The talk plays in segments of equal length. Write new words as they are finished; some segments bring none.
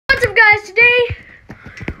guys, today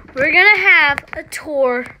we're gonna have a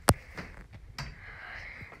tour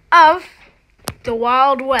of the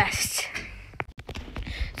Wild West.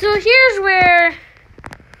 So here's where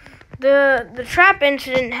the trap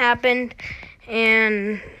incident happened,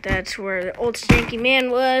 and that's where the old stanky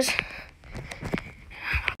man was.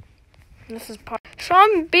 This is part. So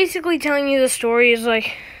I'm basically telling you the story is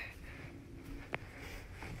like,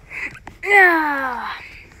 yeah.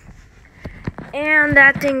 And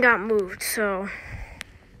that thing got moved, so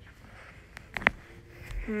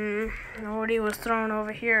nobody was thrown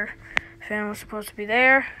over here. Fan was supposed to be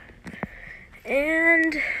there.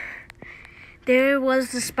 And there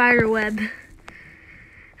was the spider web.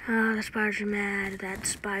 The spiders are mad. That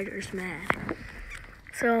spider's mad.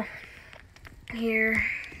 So, here.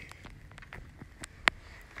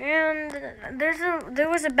 And there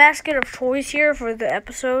was a basket of toys here for the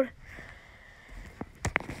episode.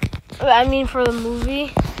 For the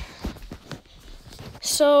movie.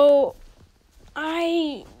 So,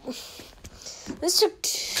 this took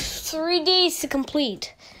 3 days to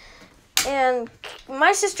complete. And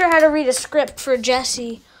my sister had to read a script for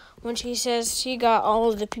Jessie when she says she got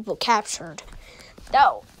all of the people captured.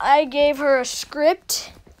 Now, I gave her a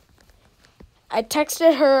script. I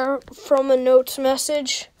texted her from a notes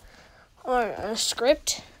message or a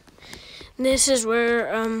script. This is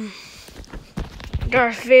where,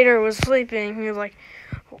 Darth Vader was sleeping. He was like,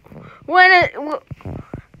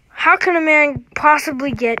 how can a man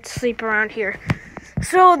possibly get sleep around here?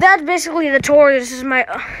 So that's basically the tour. This is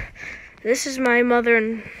my mother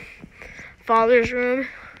and father's room.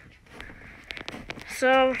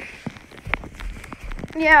 So,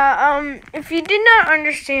 yeah, if you did not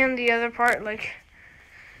understand the other part,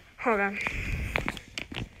 hold on.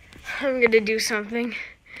 I'm gonna do something.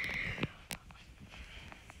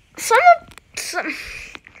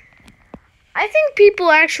 I think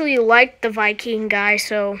people actually like the Viking guy,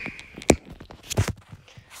 so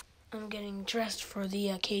I'm getting dressed for the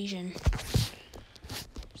occasion.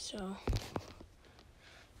 So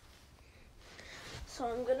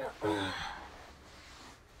I'm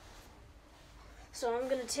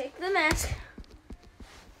gonna take the mask.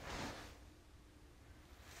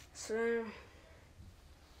 So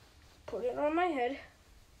put it on my head.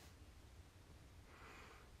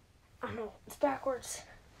 Oh no, it's backwards.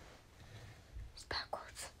 It's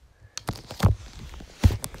backwards.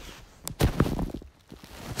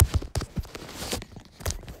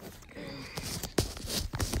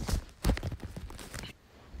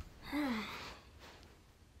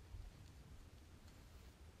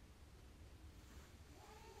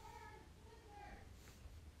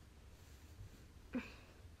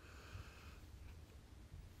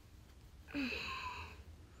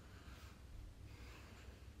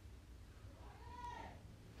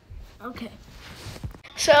 Okay.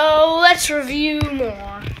 So let's review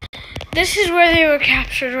more. This is where they were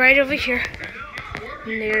captured, right over here.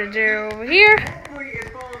 And they're over here.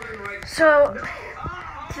 So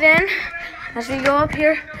then, as we go up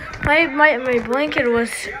here, my blanket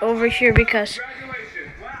was over here because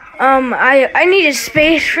I needed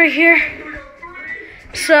space for here.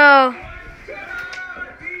 So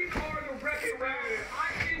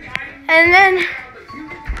and then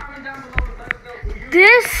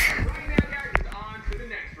this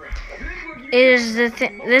is the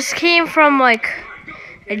thing. This came from a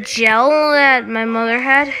gel that my mother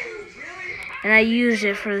had, and I used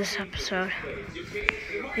it for this episode.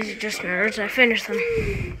 These are just nerds. I finished them.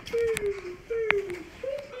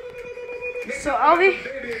 So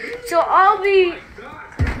I'll be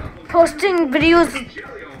posting videos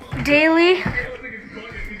daily,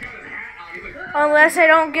 unless I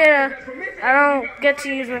don't get to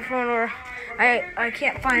use my phone, or I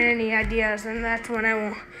can't find any ideas, and that's when I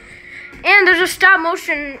won't. And there's a stop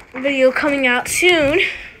motion video coming out soon.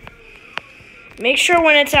 Make sure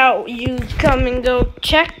when it's out, you come and go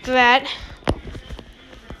check that.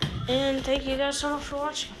 And thank you guys so much for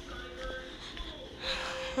watching.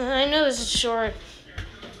 I know this is short.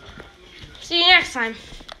 See you next time.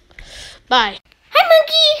 Bye. Hi,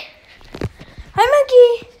 monkey. Hi,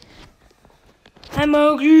 monkey. Hi,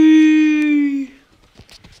 monkey.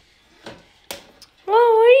 Whoa, what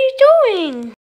are you doing?